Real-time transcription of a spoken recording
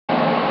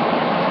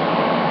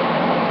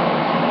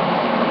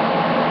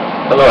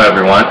Hello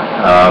everyone.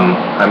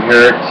 I'm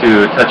here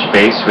to touch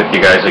base with you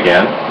guys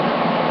again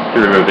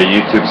through the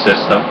YouTube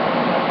system.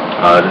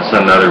 This is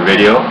another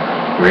video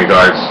in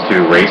regards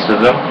to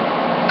racism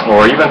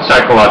or even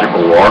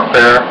psychological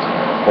warfare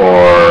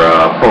or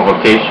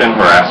provocation,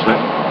 harassment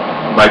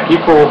by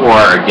people who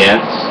are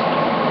against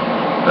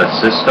a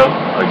system,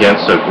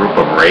 against a group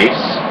of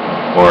race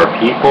or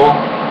people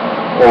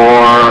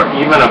or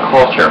even a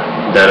culture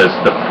that is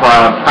the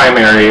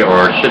primary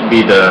or should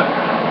be the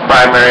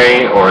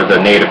primary or the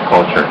native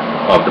culture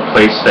of the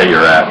place that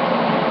you're at,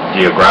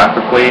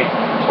 geographically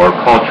or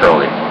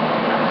culturally.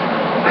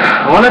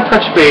 I want to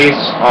touch base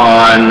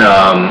on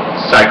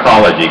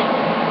psychology.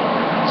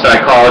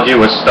 Psychology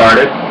was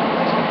started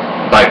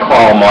by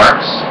Karl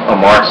Marx, a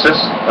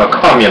Marxist, a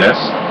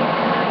communist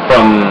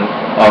from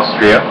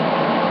Austria.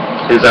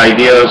 His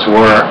ideas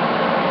were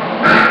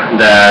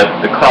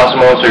that the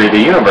cosmos or the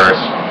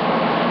universe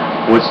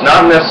was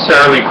not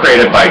necessarily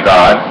created by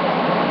God,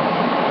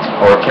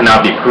 or cannot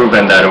be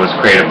proven that it was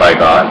created by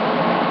God,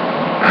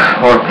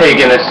 or a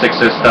paganistic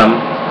system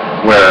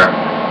where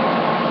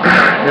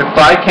if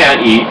I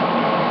can't eat,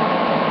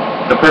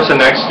 the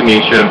person next to me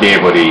shouldn't be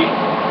able to eat.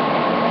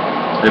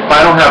 If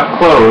I don't have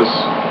clothes,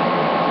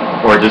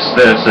 or just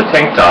this, a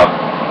tank top,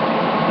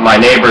 my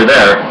neighbor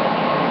there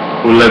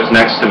who lives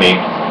next to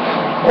me,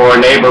 or a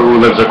neighbor who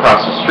lives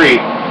across the street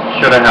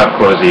shouldn't have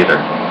clothes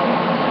either.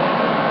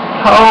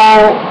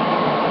 How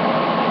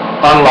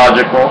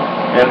unlogical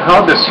and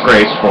how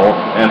disgraceful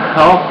and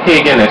how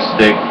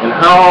paganistic and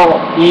how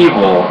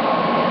evil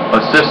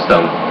a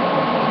system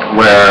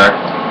where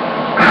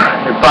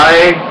if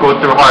I go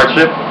through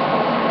hardship,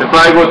 if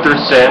I go through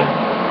sin,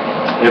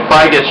 if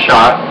I get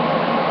shot,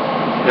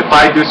 if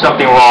I do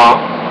something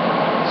wrong,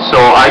 so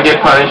I get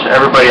punished,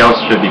 everybody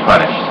else should be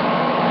punished.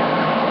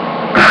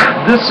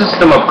 This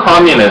system of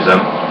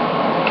communism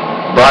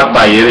brought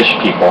by Yiddish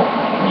people,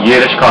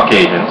 Yiddish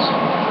Caucasians,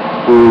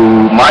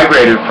 who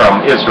migrated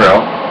from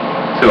Israel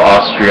to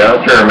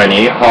Austria,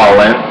 Germany,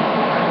 Holland,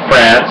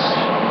 France,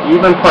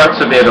 even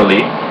parts of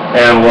Italy,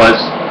 and was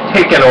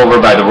taken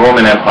over by the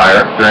Roman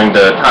Empire during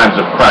the times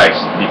of Christ,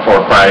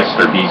 before Christ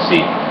or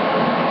BC,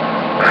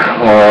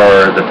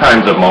 or the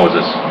times of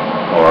Moses,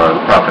 or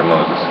the prophet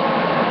Moses,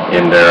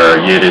 in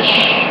their Yiddish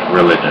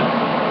religion.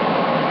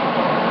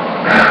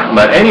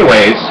 But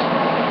anyways,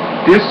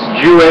 this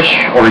Jewish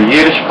or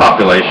Yiddish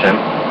population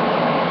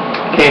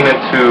came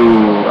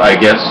into, I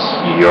guess,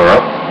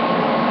 Europe,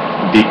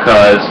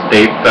 because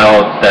they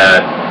felt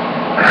that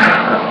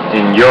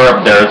in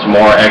Europe there's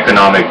more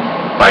economic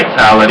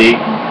vitality,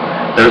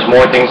 there's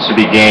more things to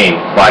be gained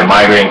by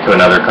migrating to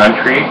another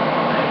country,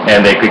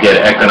 and they could get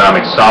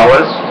economic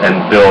solace and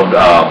build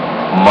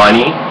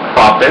money,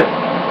 profit,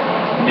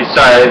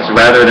 besides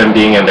rather than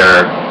being in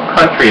their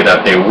country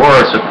that they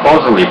were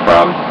supposedly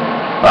from,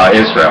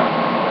 Israel,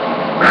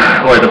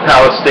 where the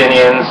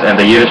Palestinians and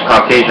the Yiddish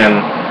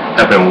Caucasian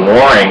have been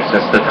warring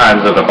since the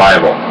times of the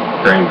Bible,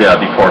 during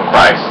before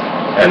Christ.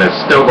 And it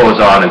still goes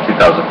on in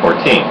 2014.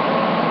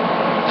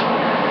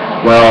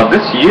 Well,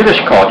 this Yiddish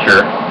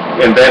culture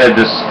invented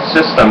this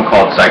system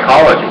called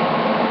psychology.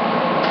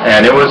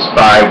 And it was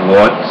by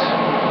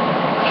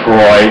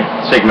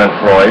Sigmund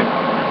Freud,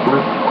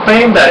 who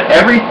claimed that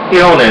every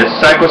illness,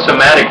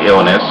 psychosomatic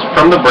illness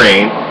from the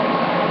brain,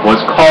 was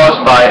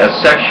caused by a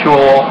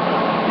sexual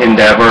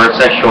endeavor,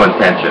 sexual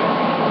intention.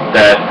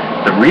 That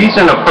the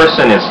reason a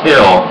person is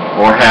ill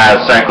or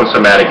has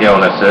psychosomatic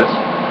illnesses,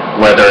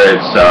 whether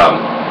it's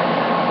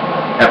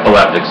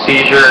epileptic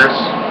seizures,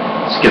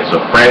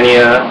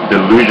 schizophrenia,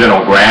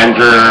 delusional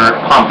grandeur,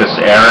 pompous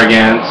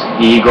arrogance,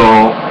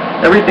 ego.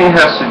 Everything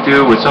has to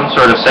do with some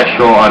sort of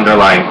sexual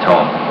underlying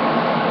tone.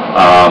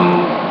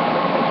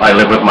 I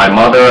live with my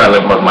mother, I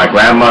live with my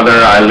grandmother,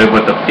 I live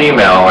with a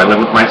female, I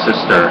live with my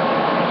sister,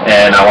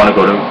 and I want to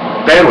go to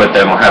bed with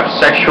them or have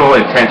sexual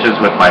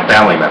intentions with my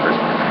family members.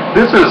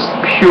 This is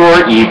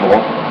pure evil,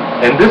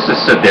 and this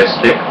is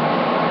sadistic,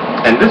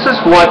 and this is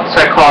what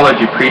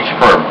psychology preached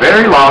for a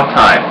very long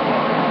time.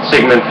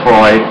 Sigmund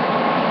Freud,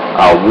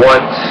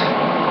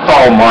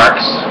 Karl Marx,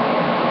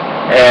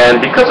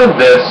 and because of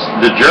this,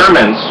 the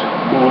Germans,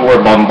 who were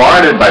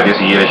bombarded by these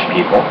Yiddish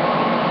people,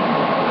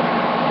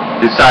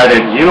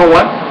 decided, you know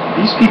what,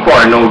 these people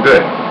are no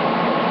good.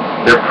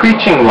 They're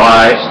preaching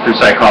lies through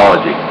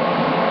psychology.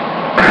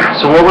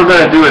 So what we're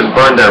going to do is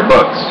burn their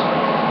books.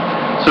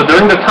 So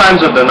during the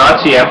times of the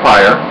Nazi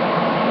Empire,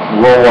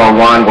 World War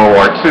I, World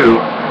War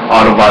II,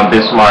 Otto von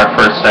Bismarck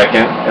first,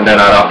 second, and then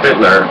Adolf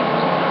Hitler,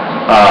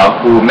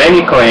 who many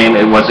claim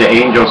it was an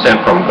angel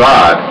sent from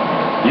God,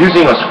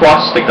 using a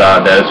swastika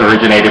that is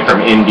originated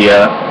from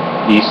India,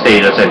 East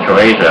Asia, Central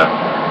Asia,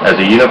 as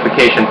a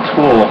unification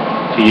tool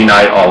to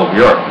unite all of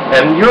Europe.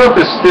 And Europe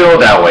is still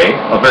that way,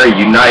 a very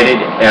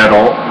united,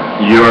 adult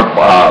Europe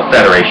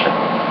federation.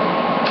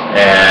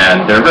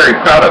 And they're very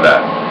proud of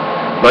that.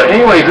 But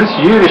anyway, this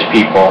Yiddish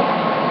people,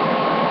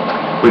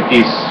 with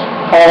these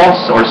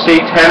false or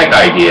satanic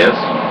ideas,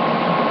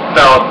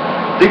 felt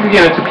they could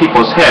get into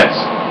people's heads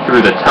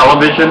through the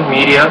television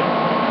media,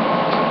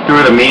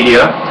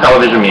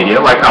 television media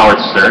like Howard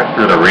Stern,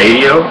 through the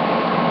radio,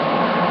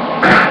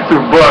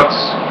 through books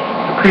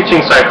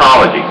preaching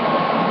psychology.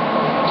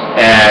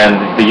 And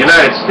the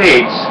United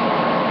States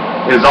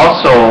is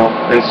also,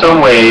 in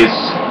some ways,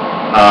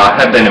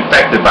 have been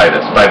infected by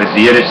this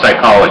Yiddish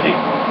psychology.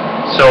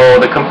 So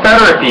the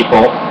Confederate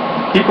people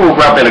who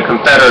grew up in a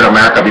Confederate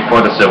America before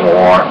the Civil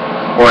War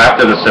or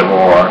after the Civil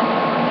War,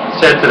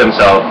 said to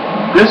themselves,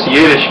 this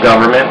Yiddish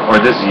government or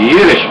this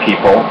Yiddish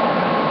people,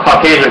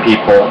 Caucasian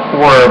people, who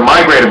were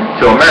migrated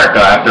to America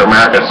after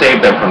America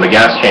saved them from the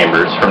gas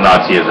chambers from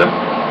Nazism,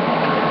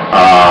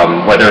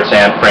 whether it's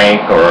Anne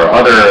Frank or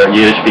other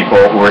Yiddish people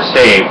who were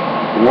saved,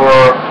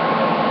 were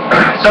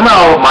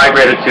somehow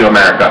migrated to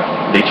America.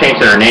 They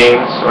changed their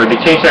names, or they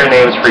changed their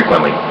names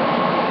frequently.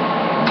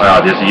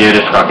 These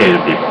Yiddish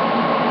Caucasian people.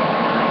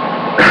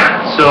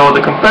 So the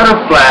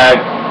Confederate flag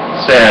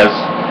says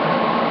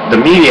the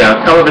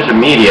media, television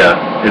media,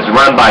 is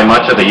run by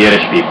much of the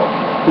Yiddish people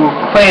who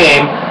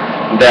claim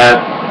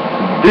that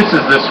this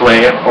is this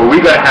way, or we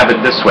gotta have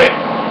it this way.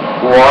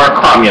 Who are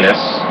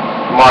communists.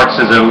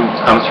 Marxism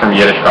comes from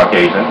Yiddish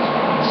Caucasians.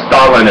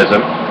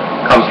 Stalinism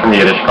comes from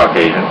Yiddish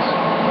Caucasians.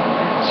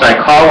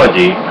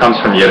 Psychology comes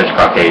from Yiddish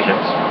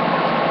Caucasians.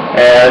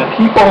 And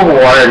people who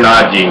are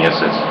not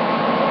geniuses.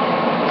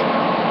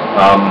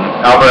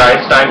 Albert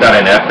Einstein got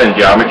an F in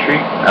geometry,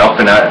 F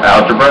in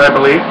algebra, I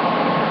believe,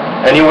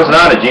 and he was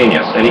not a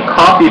genius. And he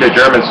copied a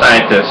German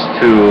scientist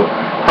to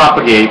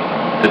propagate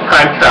the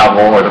time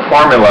travel or the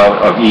formula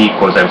of E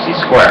equals mc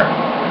squared.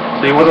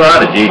 So he was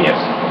not a genius.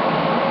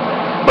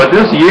 But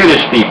this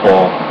Yiddish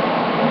people,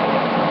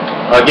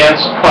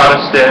 against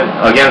Protestant,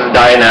 against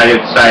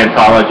Dianetic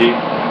Scientology,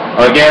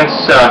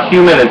 against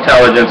human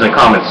intelligence and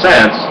common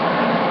sense,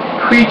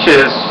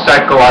 preaches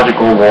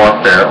psychological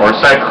warfare or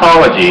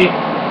psychology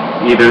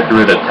either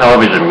through the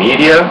television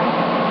media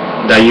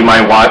that you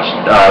might watch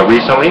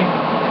recently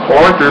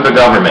or through the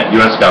government,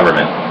 U.S.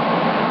 government.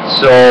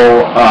 So,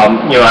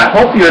 I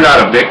hope you're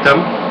not a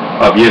victim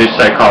of Yiddish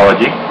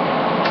psychology.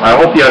 I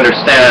hope you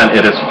understand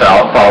it is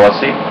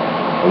fallacy.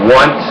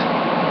 Wundt,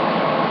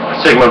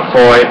 Sigmund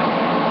Freud,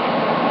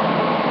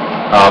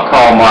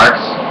 Karl Marx,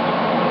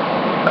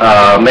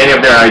 many of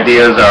their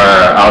ideas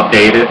are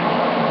outdated.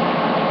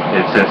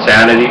 It's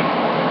insanity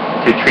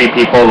to treat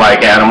people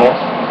like animals,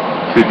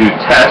 to do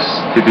tests,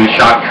 to do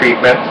shock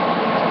treatment,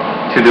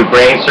 to do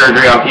brain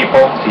surgery on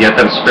people to get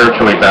them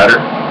spiritually better.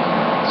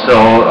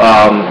 So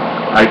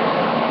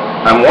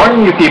I'm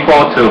warning you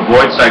people to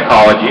avoid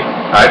psychology.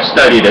 I've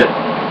studied it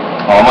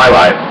all my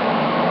life.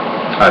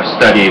 I've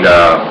studied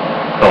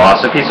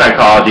philosophy,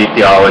 psychology,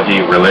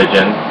 theology,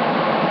 religion,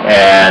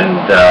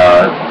 and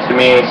to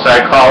me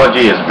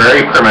psychology is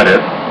very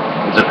primitive.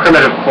 It's a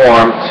primitive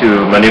form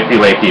to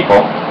manipulate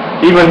people.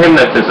 Even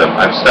hypnotism.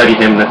 I've studied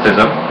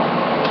hypnotism,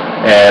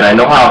 and I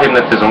know how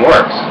hypnotism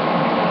works.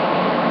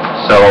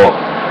 So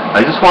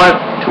I just want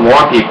to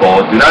warn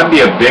people, do not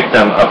be a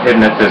victim of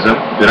hypnotism.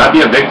 Do not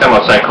be a victim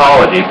of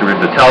psychology through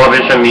the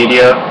television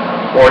media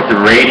or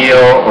through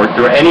radio or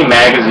through any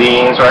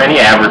magazines or any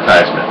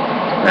advertisement.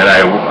 And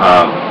I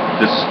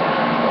just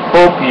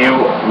hope you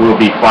will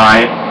be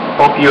fine,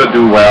 hope you'll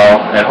do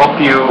well, and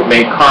hope you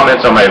make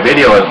comments on my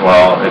video as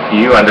well if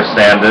you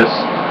understand this,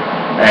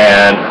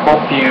 and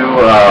hope you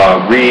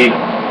read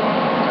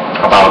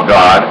about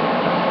God,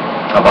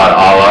 about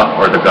Allah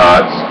or the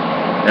gods,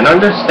 and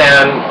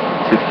understand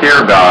to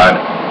fear God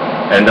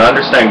and to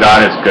understand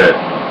God is good,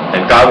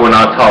 and God will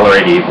not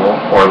tolerate evil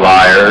or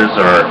liars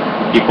or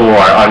people who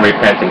are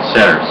unrepenting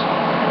sinners.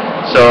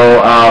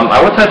 So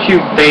I will touch you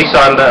base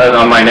on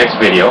my next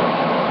video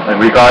in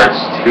regards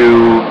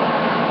to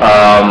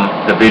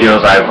the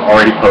videos I've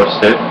already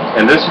posted.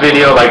 In this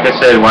video, like I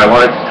said, I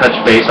wanted to touch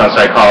base on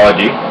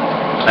psychology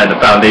and the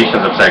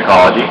foundations of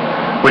psychology,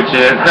 which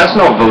has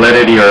no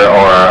validity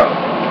or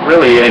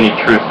really any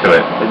truth to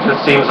it. It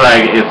just seems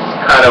like it's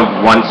kind of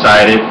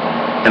one-sided.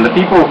 And the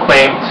people who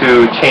claim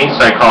to change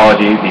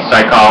psychology, these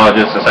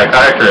psychologists and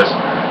psychiatrists,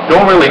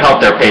 don't really help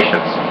their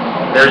patients.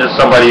 They're just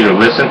somebody to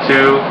listen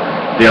to.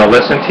 They'll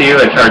listen to you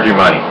and charge you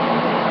money.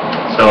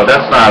 So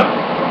that's not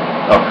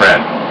a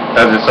friend.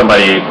 That's just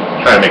somebody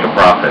trying to make a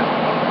profit.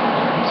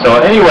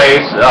 So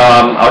anyways,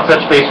 I'll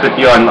touch base with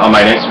you on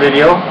my next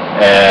video.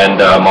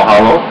 And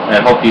mahalo. And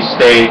hope you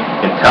stay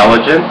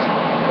intelligent,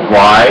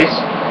 wise,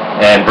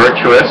 and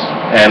virtuous,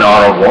 and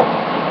honorable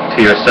to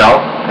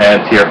yourself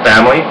and to your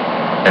family,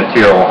 and to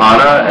your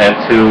ohana, and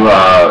to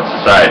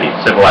society,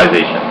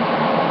 civilization.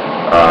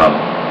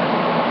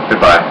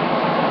 Goodbye.